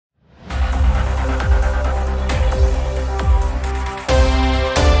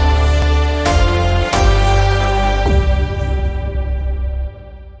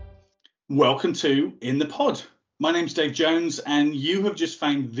Welcome to In the Pod. My name's Dave Jones, and you have just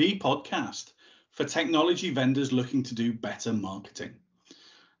found the podcast for technology vendors looking to do better marketing.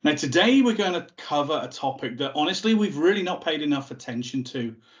 Now, today we're going to cover a topic that honestly we've really not paid enough attention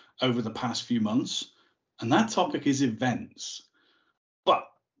to over the past few months, and that topic is events. But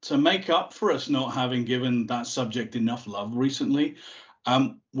to make up for us not having given that subject enough love recently,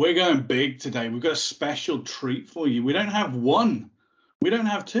 we're going big today. We've got a special treat for you. We don't have one. We don't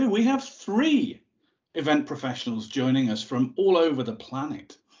have two, we have three event professionals joining us from all over the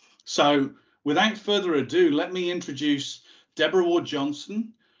planet. So without further ado, let me introduce Deborah Ward-Johnstone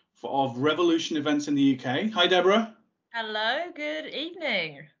of Revolution Events in the UK. Hi, Deborah. Hello, good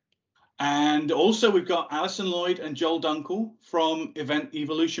evening. And also we've got Allison, Lloyd and Joel Dunkel from Event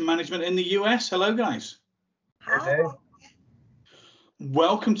Evolution Management in the US. Hello, guys. Hi, Dave.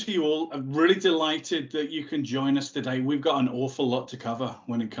 Welcome to you all. I'm really delighted that you can join us today. We've got an awful lot to cover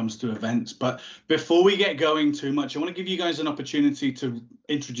when it comes to events. But before we get going too much, I want to give you guys an opportunity to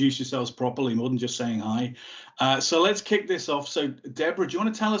introduce yourselves properly, more than just saying hi. So let's kick this off. So Deborah, do you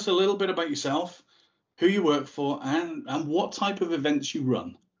want to tell us a little bit about yourself, who you work for, and what type of events you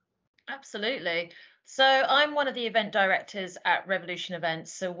run? Absolutely. So I'm one of the event directors at Revolution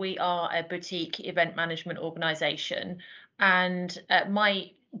Events. So we are a boutique event management organization. And my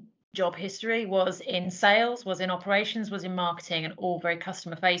job history was in sales, was in operations, was in marketing, and all very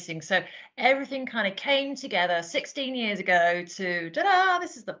customer facing. So everything kind of came together 16 years ago to, ta-da,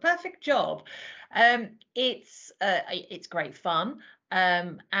 this is the perfect job. It's great fun.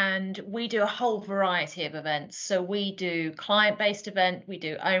 And we do a whole variety of events. So we do client-based event, we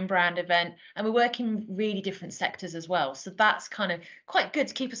do own brand event, and we work in really different sectors as well. So that's kind of quite good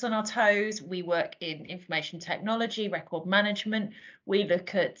to keep us on our toes. We work in information technology, record management. We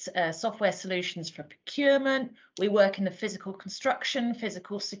look at software solutions for procurement. We work in the physical construction,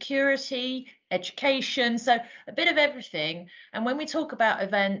 physical security, education, so a bit of everything. And when we talk about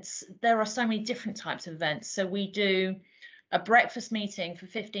events, there are so many different types of events. So we do a breakfast meeting for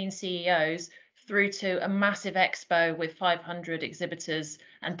 15 CEOs through to a massive expo with 500 exhibitors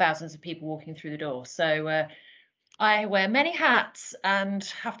and thousands of people walking through the door. So I wear many hats and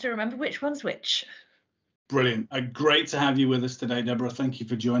have to remember which one's which. Brilliant. Great to have you with us today, Deborah. Thank you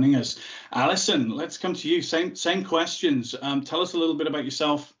for joining us. Allison, let's come to you. Same questions. Tell us a little bit about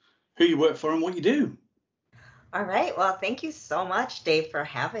yourself, who you work for and what you do. All right. Well, thank you so much, Dave, for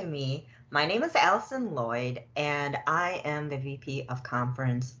having me. My name is Allison Lloyd, and I am the VP of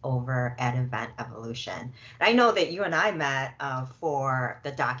Conference over at Event Evolution. And I know that you and I met for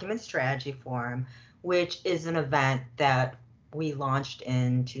the Document Strategy Forum, which is an event that we launched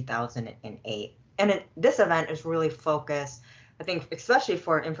in 2008. And this event is really focused, I think, especially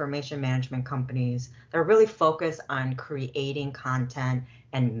for information management companies, they're really focused on creating content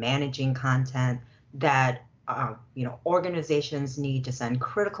and managing content that organizations need to send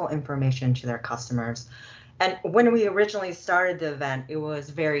critical information to their customers. And when we originally started the event, it was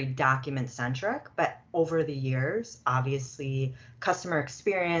very document centric, but over the years, obviously, customer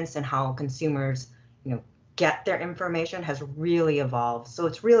experience and how consumers, get their information has really evolved. So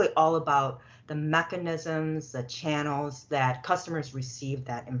it's really all about the mechanisms, the channels that customers receive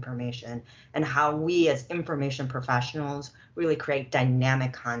that information, and how we as information professionals really create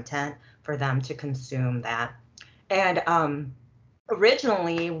dynamic content for them to consume that. And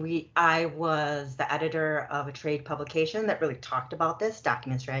originally, I was the editor of a trade publication that really talked about this,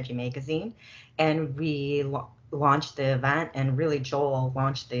 Document Strategy Magazine, and we launched the event, and really Joel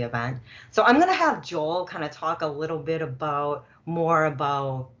launched the event. So I'm going to have Joel kind of talk a little bit more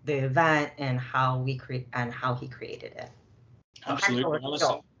about the event and how he created it. Absolutely.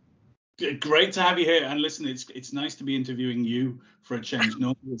 Great to have you here. And listen, it's nice to be interviewing you for a change.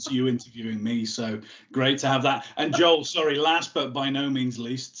 Normally it's you interviewing me, so great to have that. And Joel, sorry, last but by no means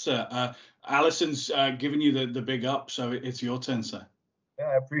least, sir, Allison's given you the big up, so it's your turn, sir. Yeah,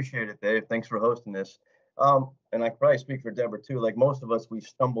 I appreciate it, Dave. Thanks for hosting this. And I can probably speak for Deborah too. Like most of us, we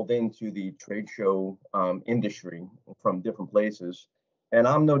stumbled into the trade show industry from different places, and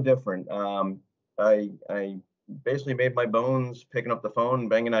I'm no different. I basically made my bones picking up the phone,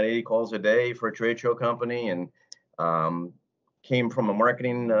 banging out 80 calls a day for a trade show company, and came from a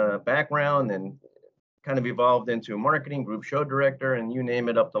marketing background and kind of evolved into a marketing group show director, and you name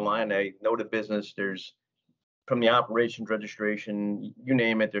it up the line. I know the business. There's from the operations, registration, you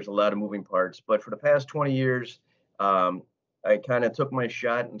name it, there's a lot of moving parts. But for the past 20 years, I kind of took my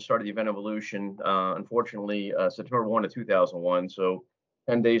shot and started Event Evolution, unfortunately, September 1 of 2001. So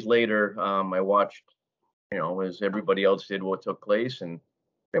 10 days later, I watched, as everybody else did, what took place, and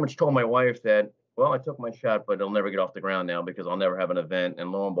pretty much told my wife that Well, I took my shot, but it'll never get off the ground now because I'll never have an event.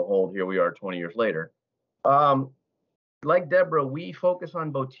 And lo and behold, here we are 20 years later. Um, like Deborah, we focus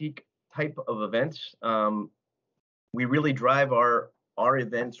on boutique type of events. We really drive our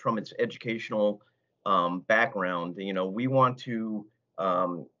events from its educational background. You know, we want to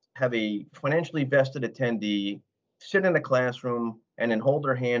have a financially vested attendee sit in a classroom and then hold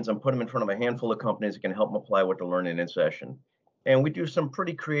their hands and put them in front of a handful of companies that can help them apply what they're learning in session. And we do some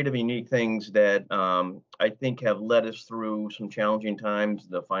pretty creative, unique things that I think have led us through some challenging times,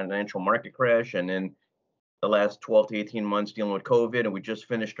 the financial market crash, and then the last 12 to 18 months dealing with COVID. And we just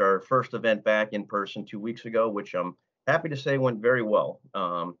finished our first event back in person 2 weeks ago, which I'm happy to say went very well.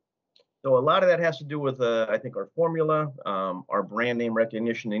 So a lot of that has to do with, I think, our formula, our brand name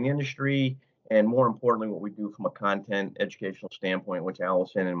recognition in the industry, and more importantly, what we do from a content educational standpoint, which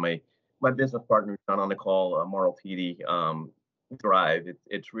Allison and my business partner not on the call, Marl Petey, drive.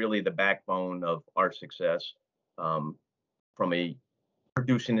 It's really the backbone of our success from a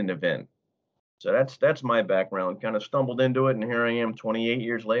producing an event. So that's my background. Kind of stumbled into it, and here I am, 28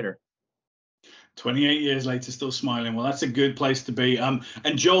 years later. 28 years later, still smiling. Well, that's a good place to be. And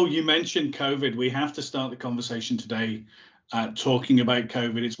Joel, you mentioned COVID. We have to start the conversation today talking about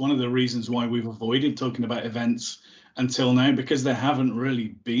COVID. It's one of the reasons why we've avoided talking about events until now, because there haven't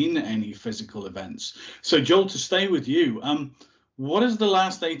really been any physical events. So, Joel, to stay with you, what has the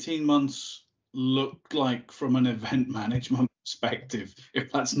last 18 months looked like from an event management perspective,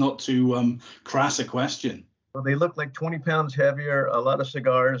 if that's not too crass a question? Well, they look like 20 pounds heavier, a lot of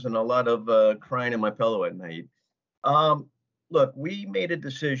cigars, and a lot of crying in my pillow at night. Look, we made a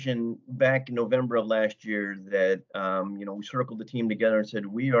decision back in November of last year that, we circled the team together and said,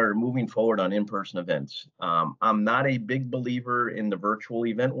 we are moving forward on in-person events. I'm not a big believer in the virtual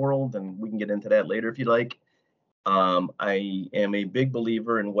event world, and we can get into that later if you like. I am a big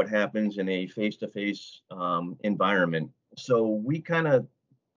believer in what happens in a face-to-face environment. So we kind of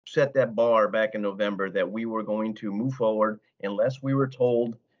set that bar back in November that we were going to move forward unless we were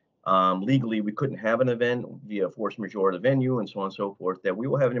told legally we couldn't have an event via force majeure of the venue and so on and so forth, that we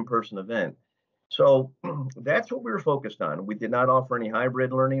will have an in-person event. So that's what we were focused on. We did not offer any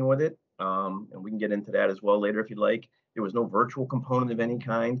hybrid learning with it. And we can get into that as well later if you'd like. There was no virtual component of any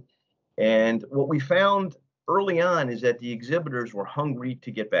kind. And what we found early on is that the exhibitors were hungry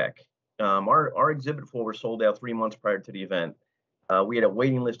to get back. Our exhibit floor was sold out 3 months prior to the event. We had a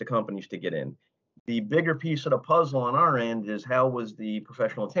waiting list of companies to get in. The bigger piece of the puzzle on our end is how was the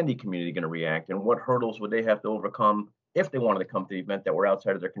professional attendee community going to react, and what hurdles would they have to overcome if they wanted to come to the event that were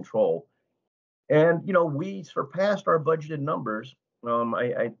outside of their control. And, we surpassed our budgeted numbers.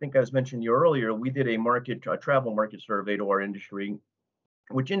 I think, as mentioned you earlier, we did a travel market survey to our industry,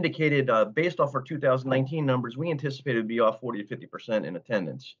 which indicated, based off our 2019 numbers, we anticipated to be off 40 to 50% in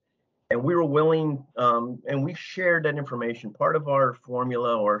attendance. And we were willing, and we shared that information. Part of our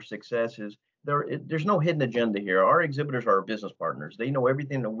formula or success is there's no hidden agenda here. Our exhibitors are our business partners. They know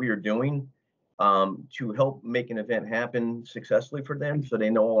everything that we are doing to help make an event happen successfully for them. So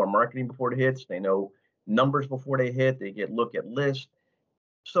they know all our marketing before it hits. They know numbers before they hit. They look at lists.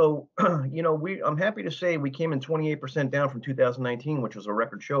 So, I'm happy to say we came in 28% down from 2019, which was a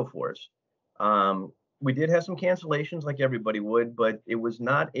record show for us. We did have some cancellations like everybody would, but it was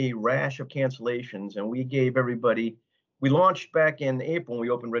not a rash of cancellations. And we launched back in April,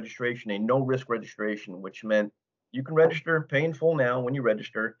 we opened registration, a no-risk registration, which meant you can register, pay in full now when you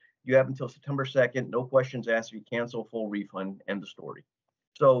register. You have until September 2nd, no questions asked. If you cancel, full refund, end of story.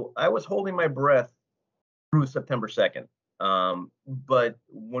 So I was holding my breath through September 2nd. But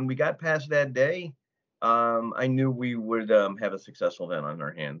when we got past that day, I knew we would have a successful event on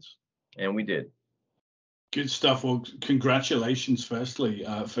our hands, and we did. Good stuff. Well, congratulations, firstly,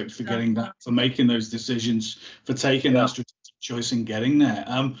 for getting that, for making those decisions, for taking that strategic choice and getting there.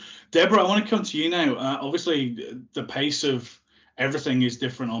 Deborah, I want to come to you now. Obviously, the pace of everything is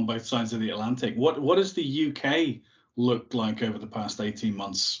different on both sides of the Atlantic. What has the UK looked like over the past 18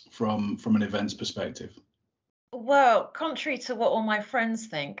 months from an events perspective? Well, contrary to what all my friends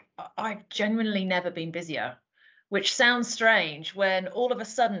think, I've genuinely never been busier, which sounds strange when all of a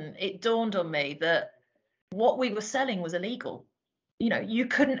sudden it dawned on me that what we were selling was illegal. You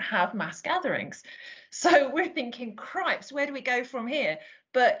couldn't have mass gatherings. So we're thinking, cripes, where do we go from here?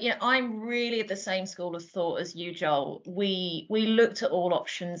 But I'm really of the same school of thought as you, Joel. We looked at all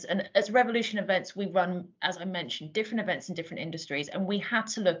options, and as Revolution Events, we run, as I mentioned, different events in different industries, and we had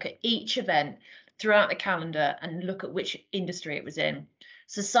to look at each event throughout the calendar and look at which industry it was in.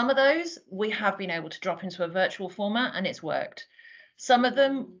 So some of those we have been able to drop into a virtual format, and it's worked. Some of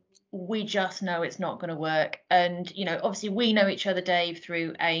them we just know it's not going to work. And, obviously we know each other, Dave,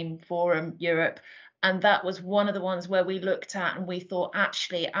 through AIM Forum Europe. And that was one of the ones where we looked at and we thought,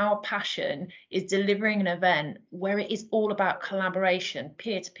 actually, our passion is delivering an event where it is all about collaboration,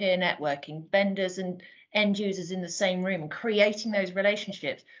 peer-to-peer networking, vendors and end users in the same room, and creating those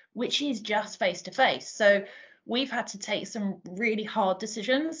relationships, which is just face-to-face. So we've had to take some really hard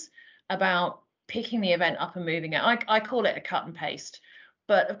decisions about picking the event up and moving it. I call it a cut and paste.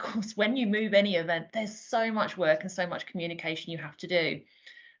 But of course, when you move any event, there's so much work and so much communication you have to do.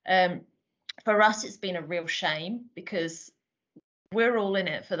 For us, it's been a real shame because we're all in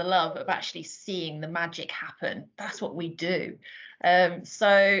it for the love of actually seeing the magic happen. That's what we do.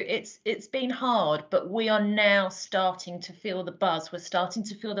 So it's been hard, but we are now starting to feel the buzz. We're starting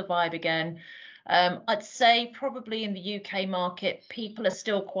to feel the vibe again. I'd say probably in the UK market, people are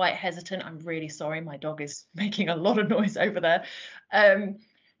still quite hesitant. I'm really sorry, my dog is making a lot of noise over there.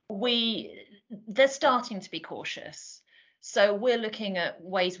 They're starting to be cautious. So we're looking at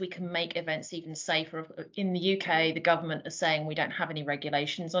ways we can make events even safer. In the UK, the government are saying we don't have any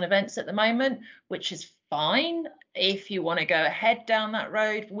regulations on events at the moment, which is fine. If you want to go ahead down that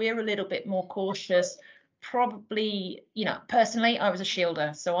road, we're a little bit more cautious. Probably, personally, I was a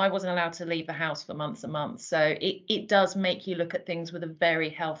shielder, so I wasn't allowed to leave the house for months and months. So it does make you look at things with a very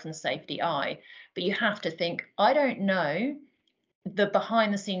health and safety eye. But you have to think, I don't know the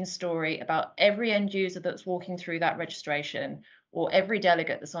behind the scenes story about every end user that's walking through that registration or every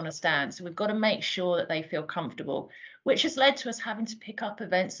delegate that's on a stand. So we've got to make sure that they feel comfortable, which has led to us having to pick up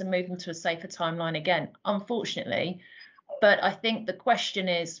events and move them to a safer timeline again, unfortunately. But I think the question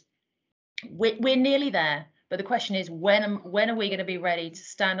is, we're nearly there. But the question is, when are we going to be ready to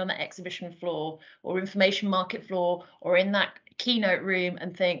stand on the exhibition floor or information market floor or in that keynote room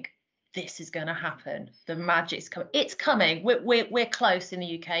and think, this is going to happen. The magic's coming. It's coming. We're close in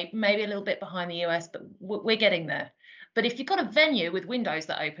the UK, maybe a little bit behind the US, but we're getting there. But if you've got a venue with windows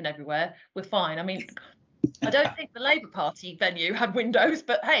that open everywhere, we're fine. I mean, I don't think the Labour Party venue had windows,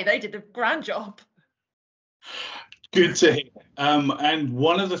 but hey, they did a grand job. Good to hear. And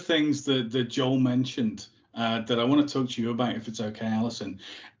one of the things that Joel mentioned that I want to talk to you about, if it's okay, Allison,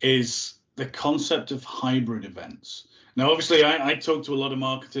 is the concept of hybrid events. Now, obviously, I talk to a lot of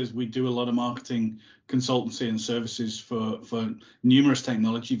marketers. We do a lot of marketing consultancy and services for numerous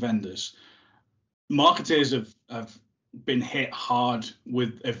technology vendors. Marketers have been hit hard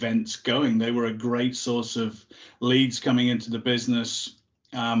with events going. They were a great source of leads coming into the business.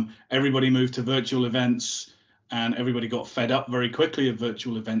 Everybody moved to virtual events and everybody got fed up very quickly of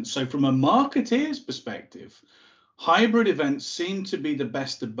virtual events. So from a marketeer's perspective, hybrid events seem to be the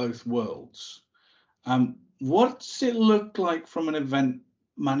best of both worlds. What's it look like from an event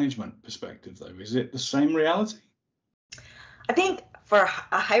management perspective, though? Is it the same reality? I think for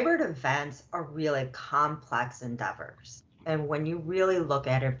a hybrid events are really complex endeavors. And when you really look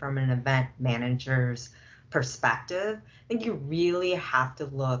at it from an event manager's perspective, I think you really have to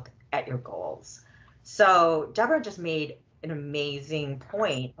look at your goals. So Deborah just made an amazing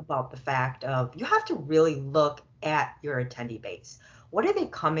point about the fact of you have to really look at your attendee base. What are they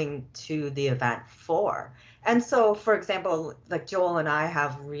coming to the event for? And so, for example, like Joel and I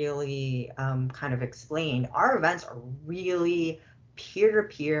have really kind of explained, our events are really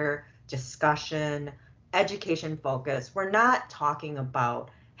peer-to-peer discussion, education focused. We're not talking about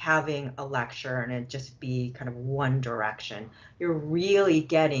having a lecture and it just be kind of one direction. You're really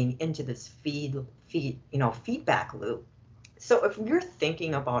getting into this feedback loop. So if you're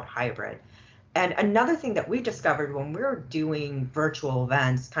thinking about hybrid, and another thing that we discovered when we were doing virtual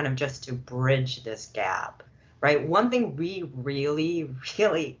events, kind of just to bridge this gap, right? One thing we really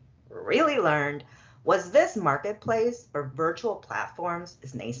learned was this marketplace for virtual platforms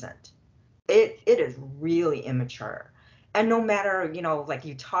is nascent. It is really immature. And no matter, like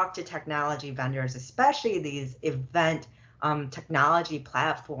you talk to technology vendors, especially these event technology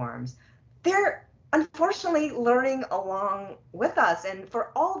platforms, they're unfortunately learning along with us. And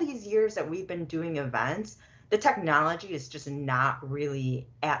for all these years that we've been doing events, the technology is just not really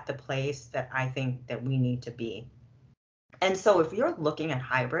at the place that I think that we need to be. And so if you're looking at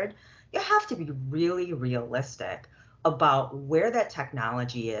hybrid, you have to be really realistic about where that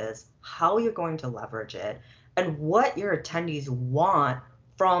technology is, how you're going to leverage it, and what your attendees want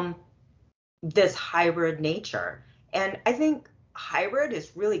from this hybrid nature. And I think hybrid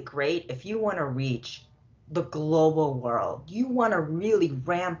is really great if you want to reach the global world. You want to really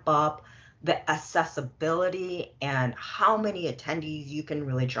ramp up the accessibility and how many attendees you can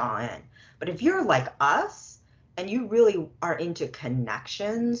really draw in. But if you're like us and you really are into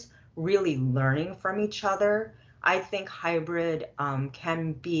connections, really learning from each other, I think hybrid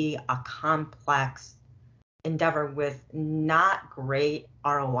can be a complex endeavor with not great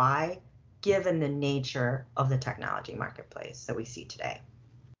ROI given the nature of the technology marketplace that we see today.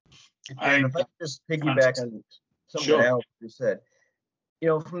 And if I just piggyback on something that Allison just said,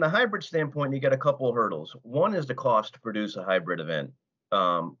 from the hybrid standpoint, you got a couple of hurdles. One is the cost to produce a hybrid event,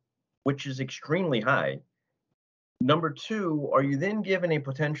 which is extremely high. Number two, are you then given a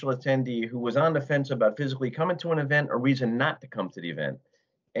potential attendee who was on the fence about physically coming to an event a reason not to come to the event?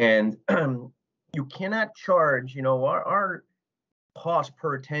 And you cannot charge, our cost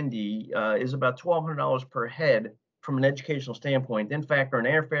per attendee is about $1,200 per head from an educational standpoint. Then factor in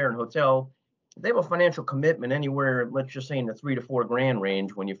airfare and hotel. They have a financial commitment anywhere, let's just say in the $3,000 to $4,000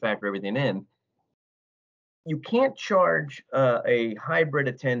 range when you factor everything in. You can't charge a hybrid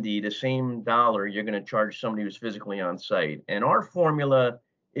attendee the same dollar you're going to charge somebody who's physically on site. And our formula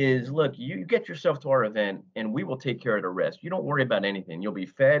is, look, you get yourself to our event and we will take care of the rest. You don't worry about anything. You'll be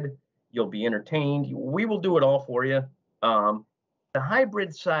fed, you'll be entertained. We will do it all for you. The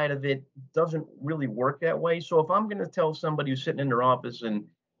hybrid side of it doesn't really work that way. So if I'm going to tell somebody who's sitting in their office in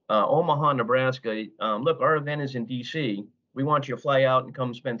Omaha, Nebraska, look, our event is in DC. We want you to fly out and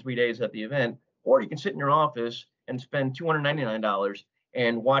come spend 3 days at the event. Or you can sit in your office and spend $299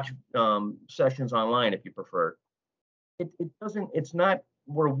 and watch sessions online if you prefer. It's not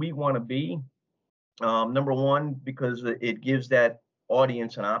where we want to be. Number one, because it gives that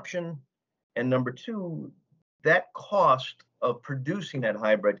audience an option. And number two, that cost of producing that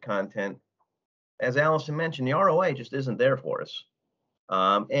hybrid content, as Allison mentioned, the ROI just isn't there for us.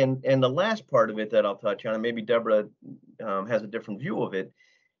 And the last part of it that I'll touch on, and maybe Deborah has a different view of it.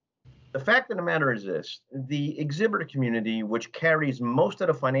 The fact of the matter is this: the exhibitor community, which carries most of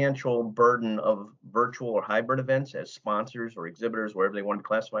the financial burden of virtual or hybrid events as sponsors or exhibitors, wherever they want to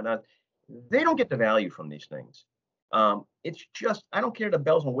classify that, they don't get the value from these things. It's just, I don't care the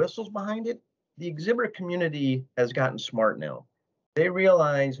bells and whistles behind it. The exhibitor community has gotten smart now. They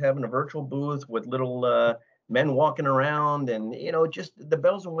realize having a virtual booth with little men walking around and, just the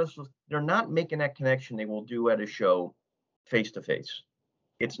bells and whistles, they're not making that connection they will do at a show face to face.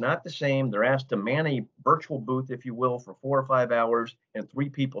 It's not the same. They're asked to man a virtual booth, if you will, for 4 or 5 hours and 3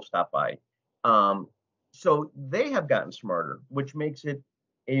 people stop by. So they have gotten smarter, which makes it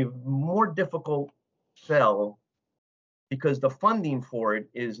a more difficult sell because the funding for it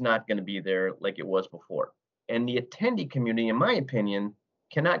is not going to be there like it was before. And the attendee community, in my opinion,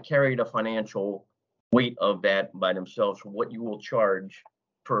 cannot carry the financial weight of that by themselves for what you will charge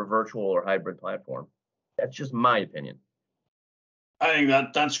for a virtual or hybrid platform. That's just my opinion. I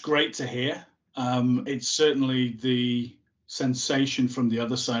think that's great to hear. It's certainly the sensation from the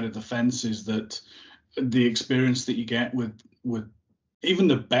other side of the fence is that the experience that you get with even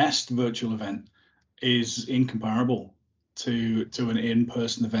the best virtual event is incomparable to an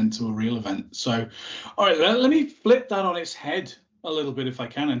in-person event, to a real event. So, all right, let me flip that on its head a little bit if I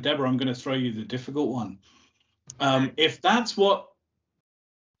can. And Deborah, I'm going to throw you the difficult one. If that's what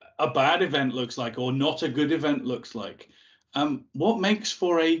a bad event looks like or not a good event looks like, what makes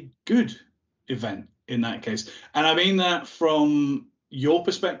for a good event in that case? And I mean that from your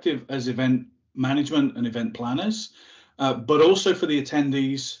perspective as event management and event planners, but also for the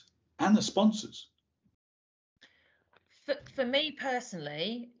attendees and the sponsors. For me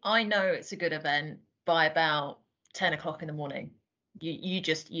personally, I know it's a good event by about 10 o'clock in the morning.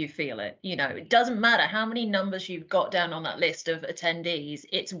 You feel it. It doesn't matter how many numbers you've got down on that list of attendees,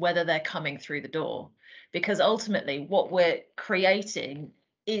 it's whether they're coming through the door. Because ultimately what we're creating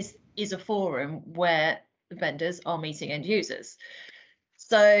is a forum where vendors are meeting end users.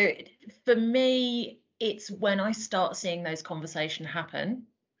 So for me, it's when I start seeing those conversations happen,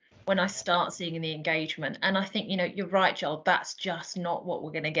 when I start seeing the engagement. And I think, you're right, Joel, that's just not what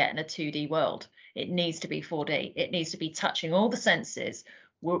we're going to get in a 2D world. It needs to be 4D. It needs to be touching all the senses.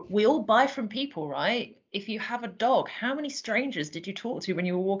 We all buy from people, right? If you have a dog, how many strangers did you talk to when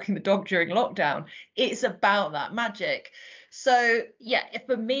you were walking the dog during lockdown? It's about that magic. So yeah,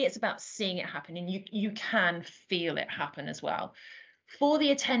 for me, it's about seeing it happen, and you can feel it happen as well. For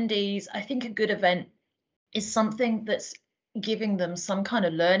the attendees, I think a good event is something that's giving them some kind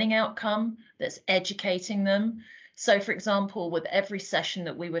of learning outcome, that's educating them. So for example, with every session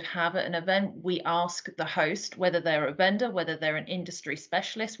that we would have at an event, we ask the host, whether they're a vendor, whether they're an industry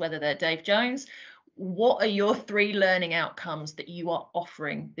specialist, whether they're Dave Jones, what are your 3 learning outcomes that you are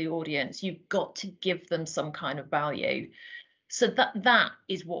offering the audience? You've got to give them some kind of value. So that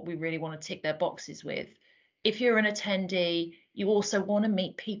is what we really want to tick their boxes with. If you're an attendee, you also want to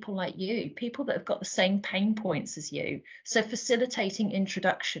meet people like you, people that have got the same pain points as you. So facilitating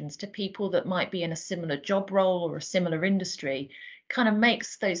introductions to people that might be in a similar job role or a similar industry kind of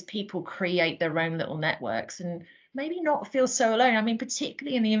makes those people create their own little networks and maybe not feel so alone. I mean,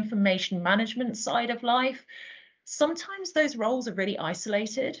 particularly in the information management side of life, sometimes those roles are really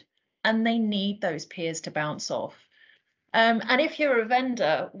isolated and they need those peers to bounce off. And if you're a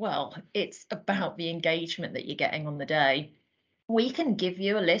vendor, well, it's about the engagement that you're getting on the day. We can give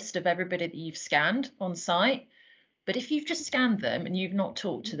you a list of everybody that you've scanned on site, but if you've just scanned them and you've not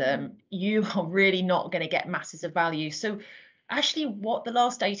talked to them, you are really not going to get masses of value. So actually what the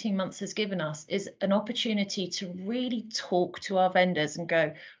last 18 months has given us is an opportunity to really talk to our vendors and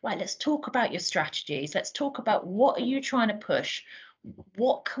go, right, let's talk about your strategies. Let's talk about what are you trying to push?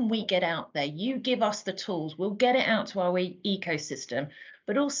 What can we get out there? You give us the tools, we'll get it out to our ecosystem.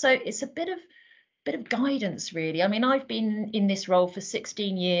 But also it's a bit of guidance, really. I mean, I've been in this role for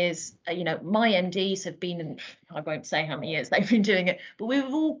 16 years. You know, my MDs have been in, I won't say how many years they've been doing it, but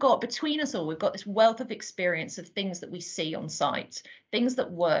we've all got, between us all, we've got this wealth of experience of things that we see on site, things that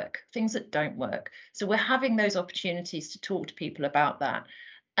work, things that don't work. So we're having those opportunities to talk to people about that.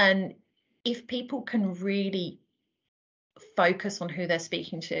 And if people can really focus on who they're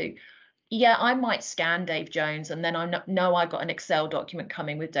speaking to, yeah, I might scan Dave Jones and then I know I got an Excel document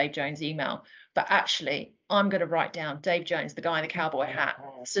coming with Dave Jones' email, but actually I'm going to write down Dave Jones, the guy in the cowboy hat.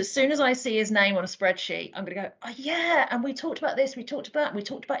 So as soon as I see his name on a spreadsheet, I'm going to go, oh yeah, and we talked about this, we talked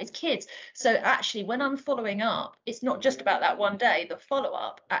about his kids. So actually when I'm following up, it's not just about that one day. The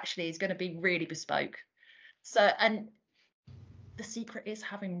follow-up actually is going to be really bespoke. So, and the secret is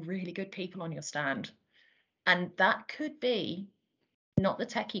having really good people on your stand. And that could be not the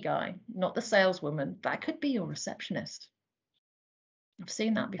techie guy, not the saleswoman. That could be your receptionist. I've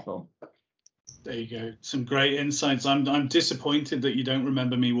seen that before. There you go. Some great insights. I'm disappointed that you don't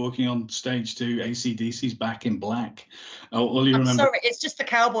remember me walking on stage to AC/DC's Back in Black. All you remember. Sorry, it's just the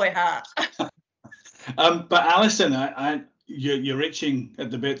cowboy hat. But Allison, you're itching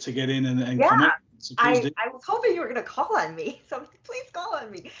at the bit to get in and comment. So I was hoping you were going to call on me, so please call on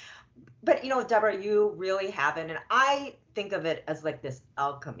me. But, you know, Deborah, you really haven't. And I think of it as like this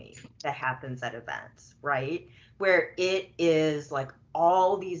alchemy that happens at events, right? Where it is like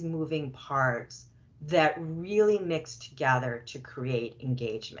all these moving parts that really mix together to create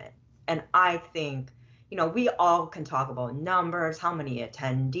engagement. And I think, you know, we all can talk about numbers, how many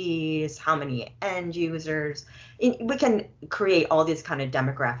attendees, how many end users. We can create all these kind of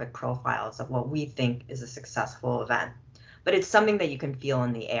demographic profiles of what we think is a successful event. But it's something that you can feel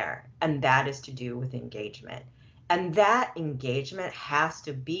in the air, and that is to do with engagement. And that engagement has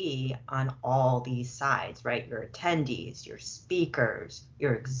to be on all these sides, right? Your attendees, your speakers,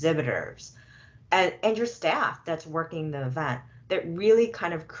 your exhibitors, and your staff that's working the event, that really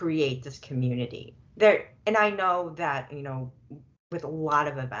kind of create this community. And I know that, you know, with a lot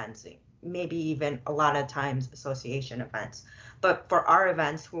of events, maybe even a lot of times association events, but for our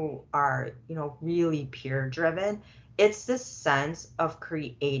events who are, you know, really peer driven, it's this sense of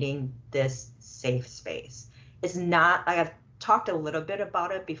creating this safe space. It's not, I've talked a little bit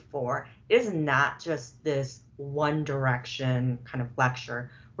about it before, it is not just this one direction kind of lecture.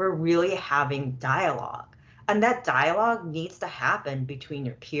 We're really having dialogue. And that dialogue needs to happen between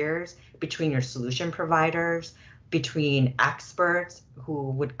your peers, between your solution providers, between experts who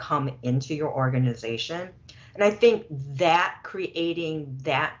would come into your organization. And I think that creating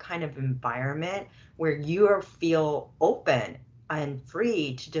that kind of environment where you feel open and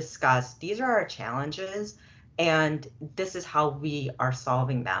free to discuss, these are our challenges and this is how we are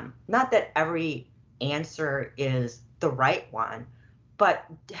solving them. Not that every answer is the right one, but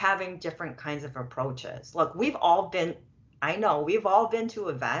having different kinds of approaches. Look, I know we've all been to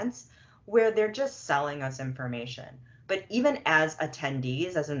events where they're just selling us information. But even as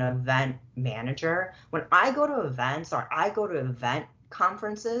attendees, as an event manager, when I go to events or I go to event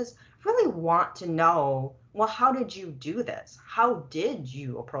conferences, I really want to know, well, how did you do this? How did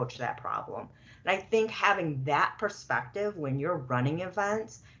you approach that problem? And I think having that perspective when you're running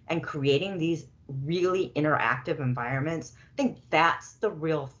events and creating these really interactive environments, I think that's the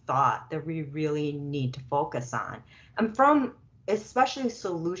real thought that we really need to focus on. And from especially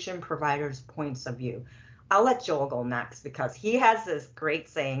solution providers' points of view, I'll let Joel go next because he has this great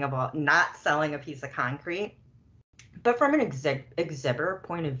saying about not selling a piece of concrete. But from an exhibitor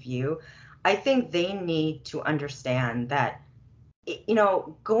point of view, I think they need to understand that, you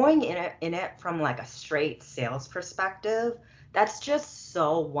know, going in it from like a straight sales perspective, that's just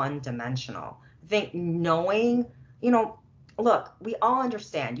so one-dimensional. I think knowing, you know, look, we all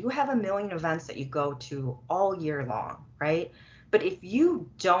understand you have a million events that you go to all year long, right? But if you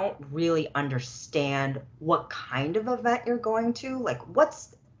don't really understand what kind of event you're going to, like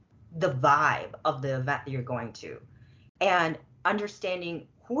what's the vibe of the event that you're going to, and understanding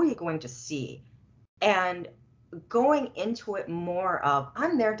who are you going to see, and going into it more of,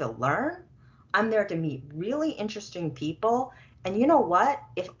 I'm there to learn, I'm there to meet really interesting people, and you know what,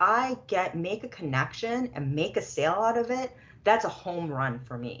 if I make a connection and make a sale out of it, that's a home run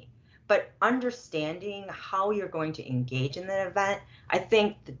for me. But understanding how you're going to engage in the event, I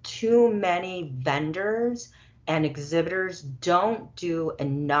think the too many vendors and exhibitors don't do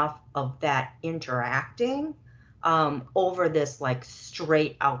enough of that interacting over this like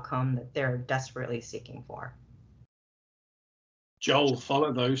straight outcome that they're desperately seeking for. Joel,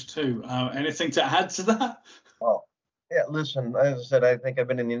 follow those two. Anything to add to that? Well, yeah, listen, as I said, I think I've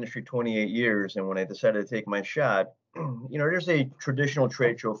been in the industry 28 years, and when I decided to take my shot, there's a traditional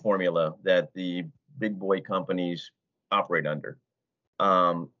trade show formula that the big boy companies operate under.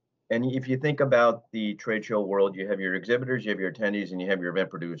 And if you think about the trade show world, you have your exhibitors, you have your attendees, and you have your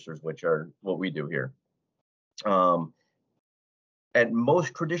event producers, which are what we do here. At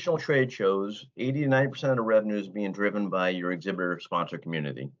most traditional trade shows, 80 to 90% of the revenue is being driven by your exhibitor sponsor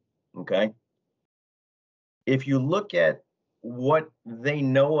community. Okay. If you look at what they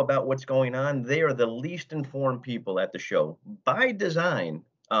know about what's going on, they are the least informed people at the show by design,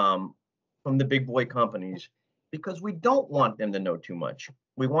 from the big boy companies, because we don't want them to know too much.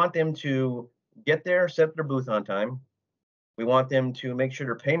 We want them to get there, set their booth on time. We want them to make sure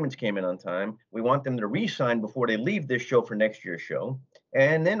their payments came in on time. We want them to re-sign before they leave this show for next year's show.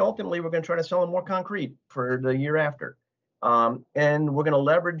 And then ultimately, we're going to try to sell them more concrete for the year after. And we're going to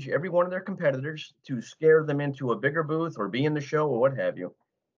leverage every one of their competitors to scare them into a bigger booth or be in the show or what have you.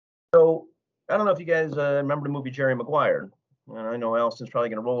 So I don't know if you guys remember the movie Jerry Maguire. And I know Allison's probably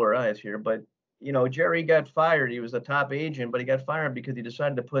going to roll her eyes here, but Jerry got fired. He was the top agent, but he got fired because he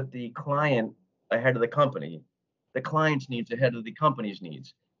decided to put the client ahead of the company, the client's needs ahead of the company's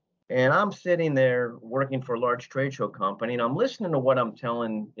needs. And I'm sitting there working for a large trade show company, and I'm listening to what I'm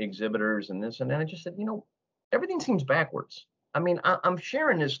telling exhibitors and this and that. I just said, everything seems backwards. I mean, I'm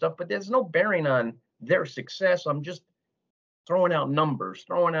sharing this stuff, but there's no bearing on their success. I'm just throwing out numbers,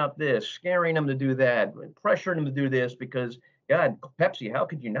 throwing out this, scaring them to do that, pressuring them to do this because, God, Pepsi, how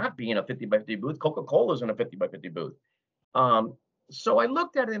could you not be in a 50 by 50 booth? Coca-Cola's in a 50 by 50 booth. So I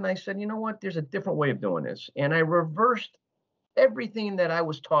looked at it and I said, you know what? There's a different way of doing this. And I reversed everything that I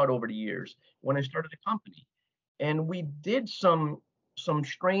was taught over the years when I started the company. And we did some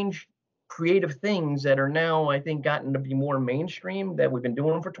strange creative things that are now, I think, gotten to be more mainstream that we've been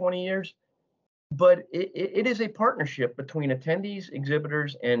doing for 20 years. But it is a partnership between attendees,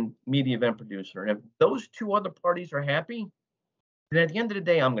 exhibitors, and me, the event producer. And if those two other parties are happy, then at the end of the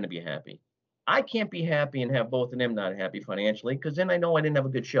day, I'm going to be happy. I can't be happy and have both of them not happy financially, because then I know I didn't have a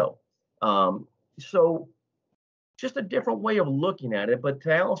good show. So just a different way of looking at it. But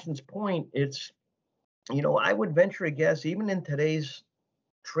to Allison's point, it's, I would venture a guess, even in today's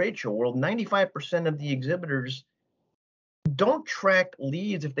trade show world, 95% of the exhibitors don't track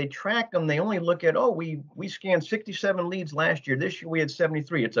leads. If they track them, they only look at, we scanned 67 leads last year. This year we had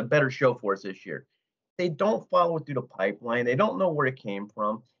 73. It's a better show for us this year. They don't follow it through the pipeline. They don't know where it came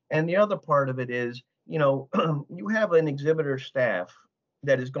from. And the other part of it is, you have an exhibitor staff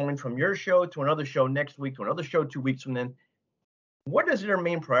that is going from your show to another show next week to another show 2 weeks from then. What is their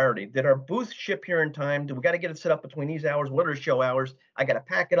main priority? Did our booth ship here in time? Do we got to get it set up between these hours? What are show hours? I got to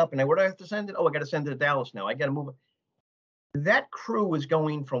pack it up, and where do I have to send it? I got to send it to Dallas now. I got to move it. That crew is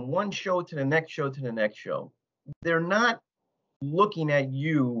going from one show to the next show to the next show. They're not looking at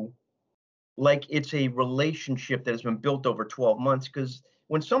you like it's a relationship that has been built over 12 months. Because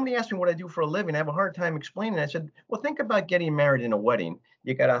when somebody asks me what I do for a living, I have a hard time explaining. I said, well, think about getting married in a wedding.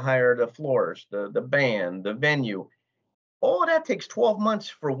 You got to hire the florist, the band, the venue. All of that takes 12 months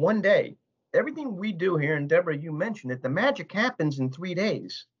for one day. Everything we do here, and Deborah, you mentioned it, the magic happens in 3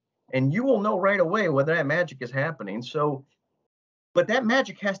 days. And you will know right away whether that magic is happening. So, but that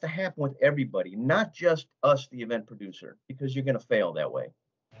magic has to happen with everybody, not just us, the event producer, because you're going to fail that way.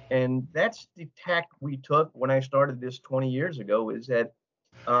 And that's the tact we took when I started this 20 years ago, is that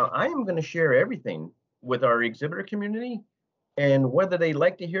I am going to share everything with our exhibitor community. And whether they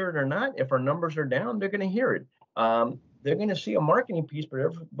like to hear it or not, if our numbers are down, they're going to hear it. They're going to see a marketing piece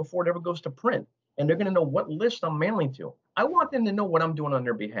before it ever goes to print. And they're going to know what list I'm mailing to. I want them to know what I'm doing on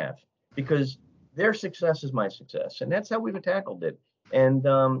their behalf, because their success is my success. And that's how we've tackled it. And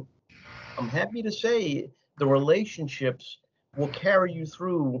I'm happy to say the relationships will carry you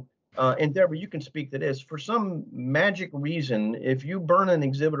through And Deborah, you can speak to this. For some magic reason, if you burn an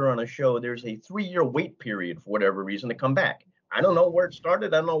exhibitor on a show, there's a 3-year wait period for whatever reason to come back. I don't know where it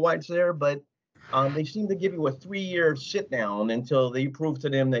started. I don't know why it's there, but they seem to give you a 3-year sit down until they prove to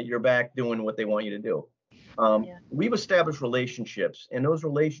them that you're back doing what they want you to do. We've established relationships, and those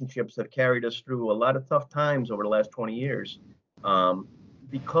relationships have carried us through a lot of tough times over the last 20 years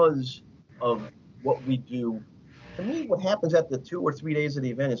because of what we do. To me, what happens at the 2 or 3 days of the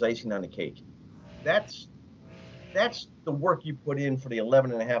event is icing on the cake. That's the work you put in for the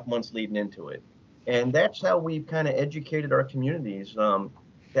 11 and a half months leading into it. And that's how we've kind of educated our communities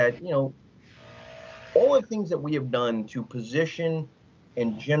that, all the things that we have done to position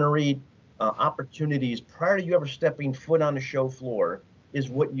and generate opportunities prior to you ever stepping foot on the show floor is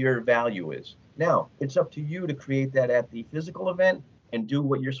what your value is. Now, it's up to you to create that at the physical event and do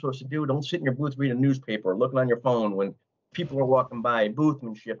what you're supposed to do. Don't sit in your booth reading a newspaper or looking on your phone when people are walking by,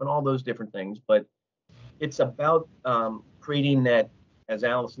 boothmanship and all those different things. But it's about creating that, as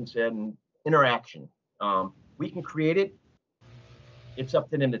Allison said, interaction. We can create it. It's up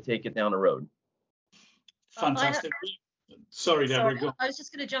to them to take it down the road. Fantastic. Sorry, Deborah. Sorry, I was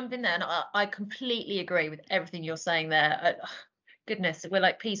just going to jump in there, and I completely agree with everything you're saying there. Goodness, we're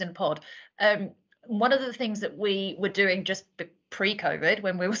like peas in a pod. One of the things that we were doing just pre-COVID,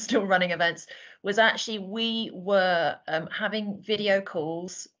 when we were still running events, was actually we were having video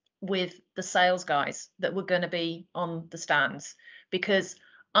calls with the sales guys that were going to be on the stands, because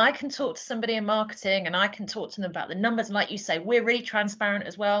I can talk to somebody in marketing and I can talk to them about the numbers. And like you say, we're really transparent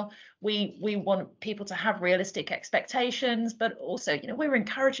as well. We want people to have realistic expectations, but also, we're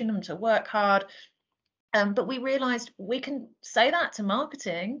encouraging them to work hard. But we realized we can say that to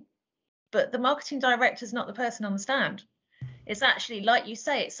marketing, but the marketing director is not the person on the stand. It's actually, like you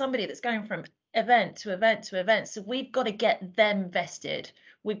say, it's somebody that's going from event to event to event. So we've got to get them vested.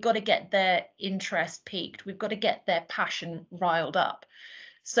 We've got to get their interest piqued. We've got to get their passion riled up.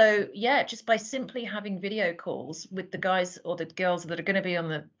 So yeah, just by simply having video calls with the guys or the girls that are going to be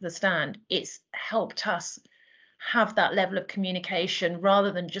on the stand, it's helped us have that level of communication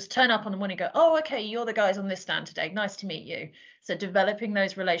rather than just turn up on the morning and go, oh, okay, you're the guys on this stand today. Nice to meet you. So developing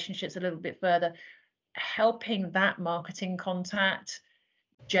those relationships a little bit further, helping that marketing contact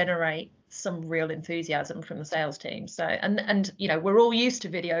generate some real enthusiasm from the sales team. So and we're all used to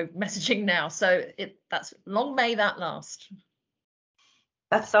video messaging now, so that's long may that last.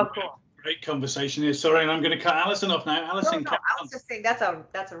 That's so cool. Great conversation here. Sorry, and I'm going to cut Allison off now. Allison, no, I was just saying that's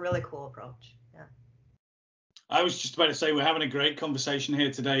a really cool approach. Yeah. I was just about to say we're having a great conversation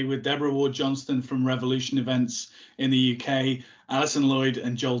here today with Deborah Ward-Johnstone from Revolution Events in the UK, Allison Lloyd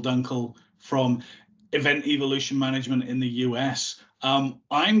and Joel Dunkel from Event Evolution Management in the US.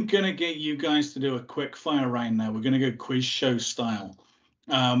 I'm going to get you guys to do a quick fire round now. We're going to go quiz show style.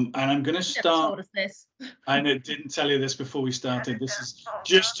 And I'm going to start. I didn't tell you this before we started. This is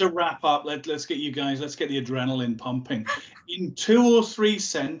just to wrap up. Let's get you guys. Let's get the adrenaline pumping. In 2 or 3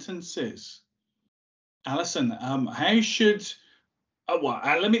 sentences, Allison, how should?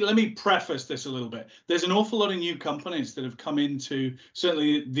 Let me preface this a little bit. There's an awful lot of new companies that have come into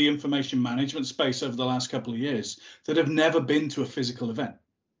certainly the information management space over the last couple of years that have never been to a physical event.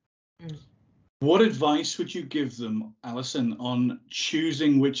 What advice would you give them, Allison, on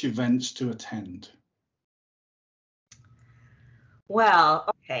choosing which events to attend? Well,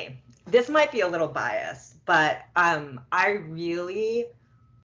 okay, this might be a little biased, but I really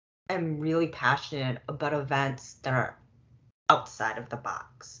am really passionate about events that are outside of the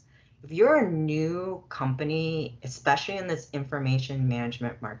box. If you're a new company, especially in this information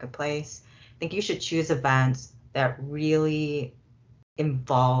management marketplace, I think you should choose events that really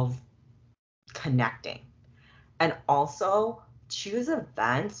involve connecting, and also choose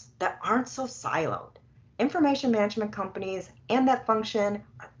events that aren't so siloed. Information management companies and that function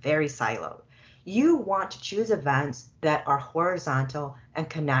are very siloed. You want to choose events that are horizontal and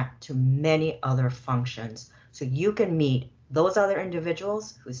connect to many other functions so you can meet those other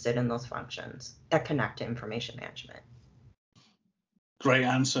individuals who sit in those functions that connect to information management. Great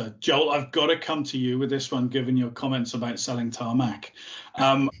answer. Joel, I've got to come to you with this one, given your comments about selling tarmac.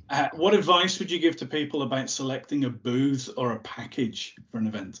 What advice would you give to people about selecting a booth or a package for an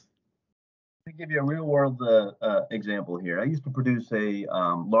event? To give you a real world example here, I used to produce a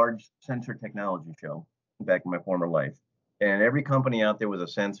large sensor technology show back in my former life. And every company out there was a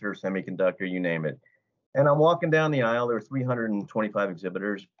sensor, semiconductor, you name it. And I'm walking down the aisle, there were 325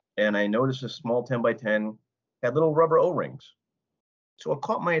 exhibitors, and I noticed a small 10 by 10 had little rubber O-rings. So it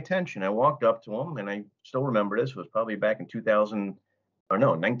caught my attention. I walked up to them, and I still remember this. It was probably back in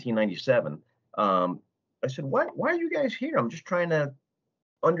 1997. I said, why are you guys here? I'm just trying to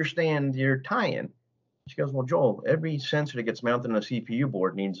understand your tie-in. She goes, well, Joel, every sensor that gets mounted on a CPU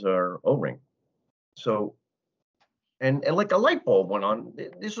board needs our O-ring. So, and like a light bulb went on.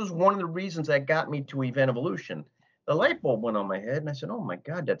 This was one of the reasons that got me to Event Evolution. The light bulb went on my head, and I said, oh my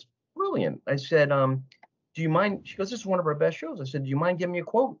God, that's brilliant. I said, do you mind? She goes, this is one of our best shows. I said, do you mind giving me a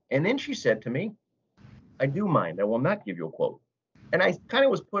quote? And then she said to me, I do mind. I will not give you a quote. And I kind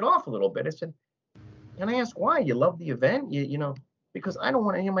of was put off a little bit. I said, can I ask why? You love the event? You know, because I don't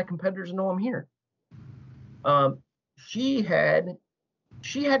want any of my competitors to know I'm here. She had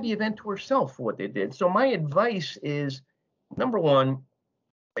the event to herself for what they did. So my advice is, number one,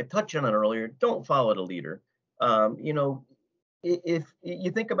 I touched on it earlier, don't follow the leader. You know, if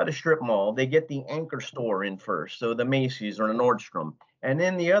you think about a strip mall, they get the anchor store in first, so the Macy's or the Nordstrom, and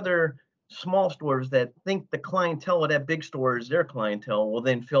then the other small stores that think the clientele of that big store is their clientele will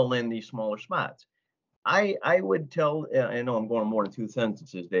then fill in these smaller spots. I would tell, I know I'm going more than 2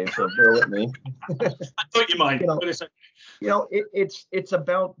 sentences, Dave, so bear with me. I thought you might. It's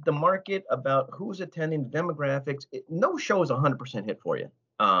about the market, about who's attending, the demographics. No show is 100% hit for you.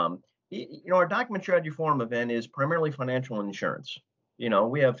 You know, our document strategy forum event is primarily financial and insurance. You know,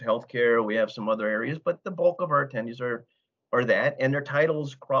 we have healthcare, we have some other areas, but the bulk of our attendees are that, and their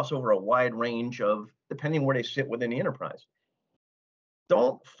titles cross over a wide range of, depending where they sit within the enterprise.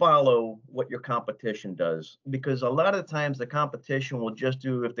 Don't follow what your competition does, because a lot of the times the competition will just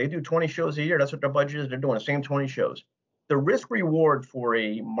do, if they do 20 shows a year, that's what their budget is, they're doing the same 20 shows. The risk reward for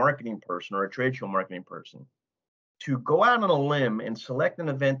a marketing person or a trade show marketing person to go out on a limb and select an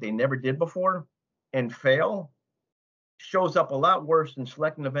event they never did before and fail shows up a lot worse than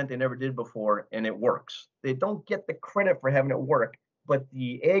selecting an event they never did before and it works. They don't get the credit for having it work, but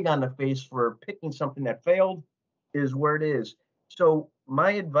the egg on the face for picking something that failed is where it is. So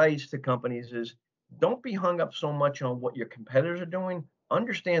my advice to companies is, don't be hung up so much on what your competitors are doing.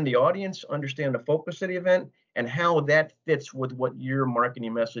 Understand the audience, understand the focus of the event, and how that fits with what your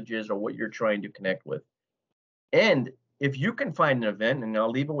marketing message is or what you're trying to connect with. And if you can find an event, and I'll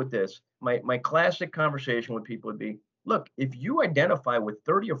leave it with this, my classic conversation with people would be, look, if you identify with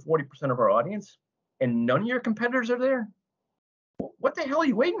 30 or 40% of our audience and none of your competitors are there, what the hell are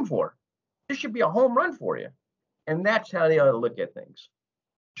you waiting for? This should be a home run for you. And that's how they ought to look at things.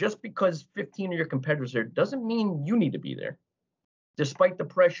 Just because 15 of your competitors are there doesn't mean you need to be there, despite the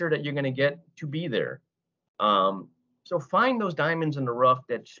pressure that you're going to get to be there. So find those diamonds in the rough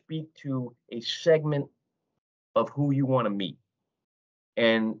that speak to a segment of who you want to meet.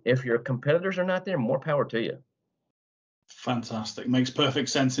 And if your competitors are not there, more power to you. Fantastic. Makes perfect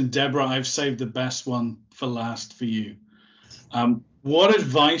sense. And Deborah, I've saved the best one for last for you. What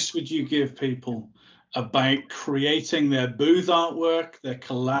advice would you give people about creating their booth artwork, their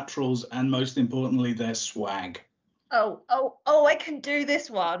collaterals, and most importantly, their swag? Oh, I can do this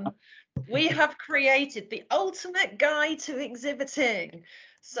one. We have created the ultimate guide to exhibiting.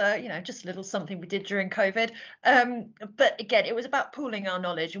 So, you know, just a little something we did during COVID. But again, it was about pooling our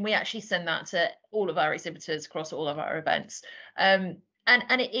knowledge, and we actually send that to all of our exhibitors across all of our events. And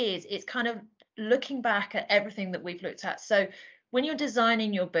it's kind of looking back at everything that we've looked at. So when you're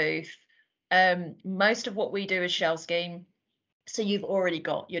designing your booth, most of what we do is shell scheme. So you've already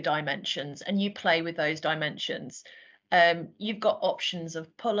got your dimensions and you play with those dimensions. You've got options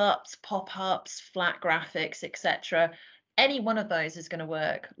of pull-ups, pop-ups, flat graphics, etc. Any one of those is going to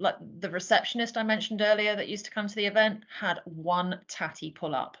work. Like the receptionist I mentioned earlier that used to come to the event had one tatty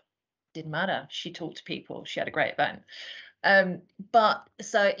pull-up. Didn't matter. She talked to people. She had a great event. But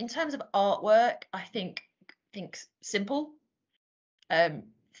so in terms of artwork, I think simple.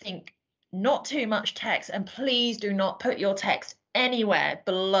 Think not too much text, and please do not put your text anywhere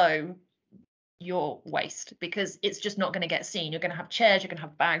below your waist, because it's just not going to get seen. You're going to have chairs, you're going to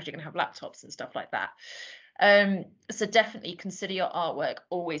have bags, you're going to have laptops and stuff like that. So definitely consider your artwork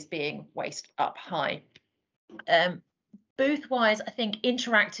always being waist up high. Booth wise, I think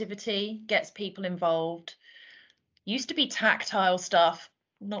interactivity gets people involved. Used to be tactile stuff.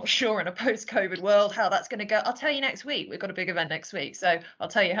 Not sure in a post-COVID world how that's going to go. I'll tell you next week. We've got a big event next week, so I'll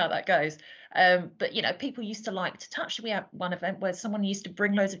tell you how that goes. But you know, people used to like to touch. We had one event where someone used to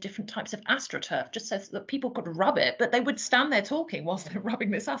bring loads of different types of AstroTurf just so that people could rub it, but they would stand there talking whilst they're rubbing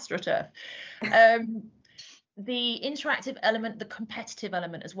this AstroTurf. The interactive element, the competitive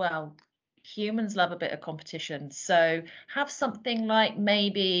element as well. Humans love a bit of competition, so have something like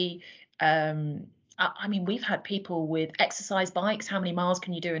maybe. I mean, we've had people with exercise bikes. How many miles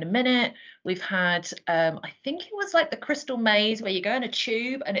can you do in a minute? We've had, I think it was like the Crystal Maze where you go in a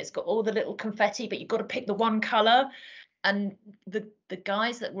tube and it's got all the little confetti, but you've got to pick the one color. And the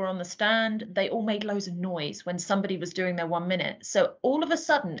guys that were on the stand, they all made loads of noise when somebody was doing their 1 minute. So all of a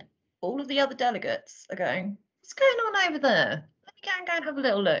sudden, all of the other delegates are going, what's going on over there? Let me go and have a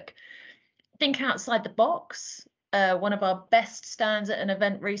little look. Think outside the box. One of our best stands at an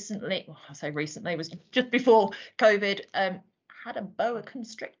event recently, well, I say recently, was just before COVID, had a boa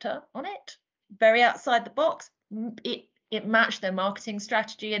constrictor on it. Very outside the box. It matched their marketing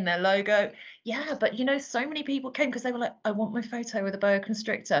strategy and their logo. Yeah, but you know, so many people came because they were like, I want my photo with a boa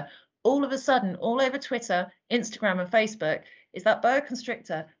constrictor. All of a sudden, all over Twitter, Instagram, and Facebook is that boa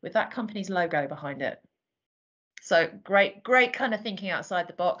constrictor with that company's logo behind it. So great kind of thinking outside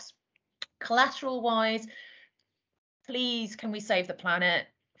the box. Collateral wise, please, can we save the planet?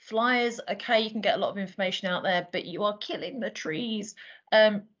 Flyers, okay, you can get a lot of information out there, but you are killing the trees.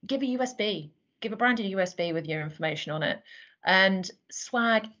 Give a USB. Give a branded USB with your information on it. And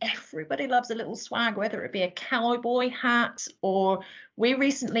swag, everybody loves a little swag, whether it be a cowboy hat, or we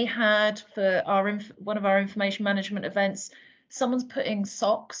recently had for our one of our information management events, someone's putting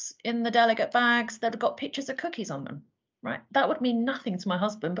socks in the delegate bags that have got pictures of cookies on them. Right, that would mean nothing to my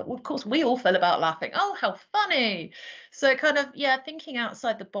husband, but of course we all fell about laughing. Oh, how funny. So kind of, yeah, thinking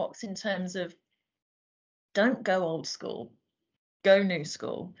outside the box in terms of don't go old school, go new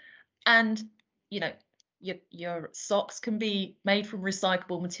school. And you know, your socks can be made from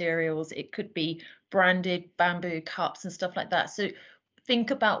recyclable materials. It could be branded bamboo cups and stuff like that. So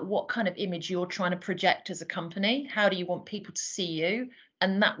think about what kind of image you're trying to project as a company. How do you want people to see you?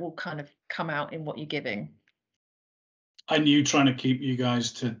 And that will kind of come out in what you're giving. I knew trying to keep you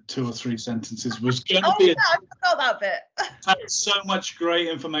guys to 2 or 3 sentences was going to be. I forgot that bit. Had so much great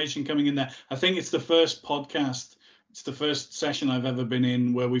information coming in there. I think it's the first podcast. It's the first session I've ever been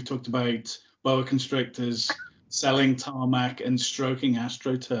in where we've talked about boa constrictors, selling tarmac, and stroking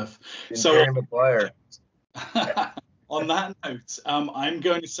AstroTurf. So on that note, I'm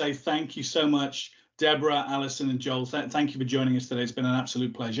going to say thank you so much, Deborah, Allison, and Joel. Thank you for joining us today. It's been an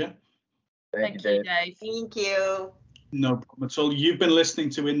absolute pleasure. Thank you, Dave. Thank you. No problem at all. You've been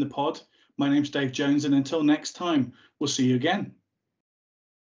listening to In the Pod. My name's Dave Jones, and until next time, we'll see you again.